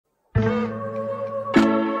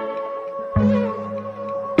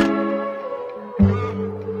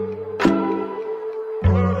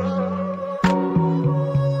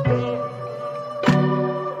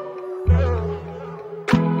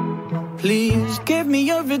Please give me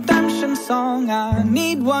a redemption song, I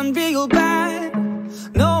need one real bad.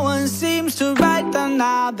 No one seems to write them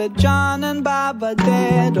now that John and Bob are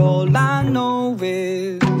dead. All I know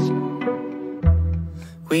is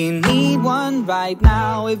we need one right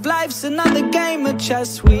now. If life's another game of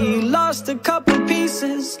chess, we lost a couple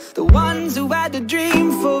pieces. The ones who had a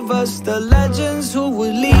dream for us, the legends who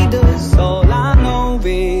would lead us. All I know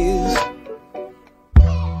is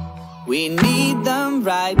we need them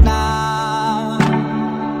right now.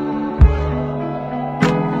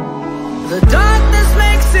 The darkness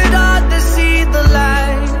makes it hard to see the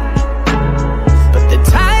light, but the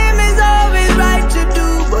time is always right to do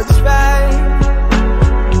what's right.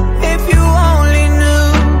 If you only knew,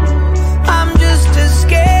 I'm just as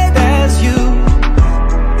scared as you.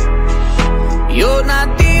 You're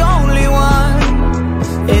not the only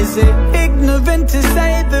one. Is it ignorant to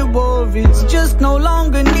say that war is just no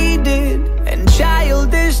longer needed, and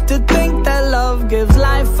childish to think that love gives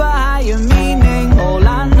life a higher meaning? All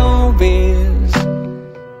I know is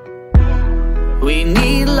we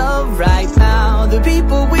need love right now. The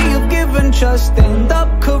people we have given trust end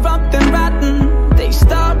up corrupt and rotten. They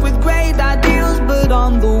start with great ideals, but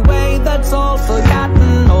on the way that's all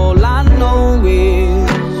forgotten. All I know is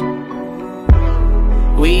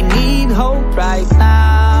we need hope right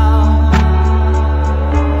now.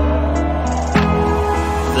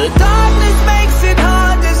 The darkness makes it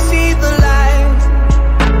hard to see the light,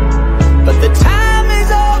 but the time is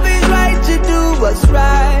always right to do what's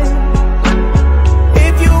right.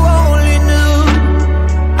 If you only knew,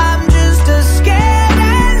 I'm just as scared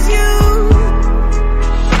as you.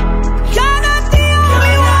 You're not the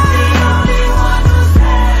only one who's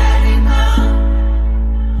had enough.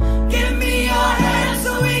 Give me your hand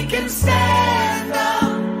so we can stand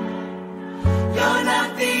up. You're not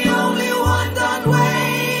the only one done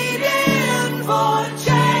waiting for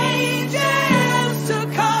changes to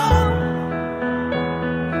come.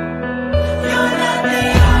 You're not the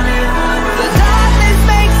only one. The darkness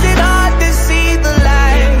makes it hard to see the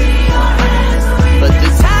light, but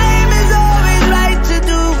the time is always right to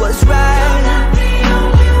do what's right.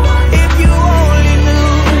 If you only knew,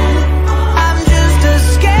 I'm just as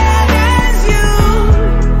scared as you.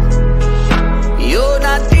 You're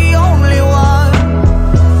not the only one.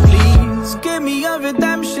 Please give me a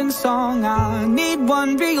redemption song, I need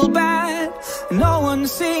one real bad. No one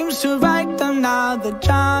seems to write them now that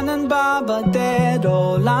John and Bob are dead.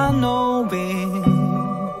 All I know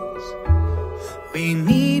is we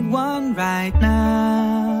need one right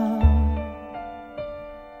now.